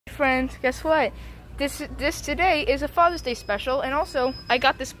friends, guess what? This today is a Father's Day special, and also I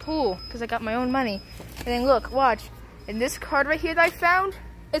got this pool because I got my own money. And then look, watch. And this card right here that I found,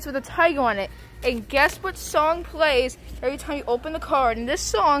 it's with a tiger on it. And guess what song plays every time you open the card? And this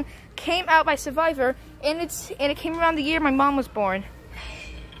song came out by Survivor, and it came around the year my mom was born.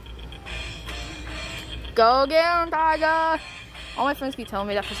 Go get on, tiger! All my friends keep telling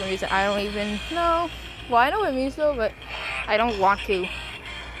me that for some reason. I don't even know. Well, I know what it means though, but I don't want to.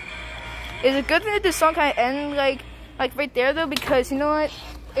 It's a good thing that this song kind of ends like right there though, because you know what?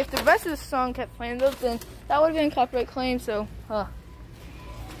 If the rest of the song kept playing though, then that would have been a copyright claim. So,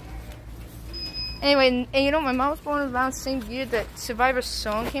 anyway, and you know, my mom was born around the same year that Survivor's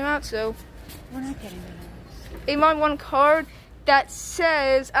song came out, so we're not getting those. A mom won card that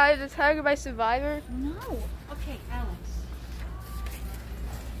says "I Am the Tiger" by Survivor. No. Okay, Alex.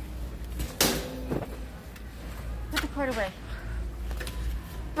 Put the card away.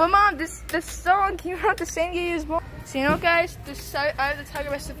 But Mom, this song came out the same year you was born. So you know, guys, this "I Am the Tiger"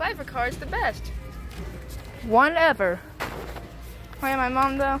 by Survivor card is the best one ever. Oh yeah, my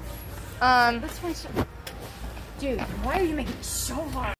mom though. This one's... Dude, why are you making it so hard?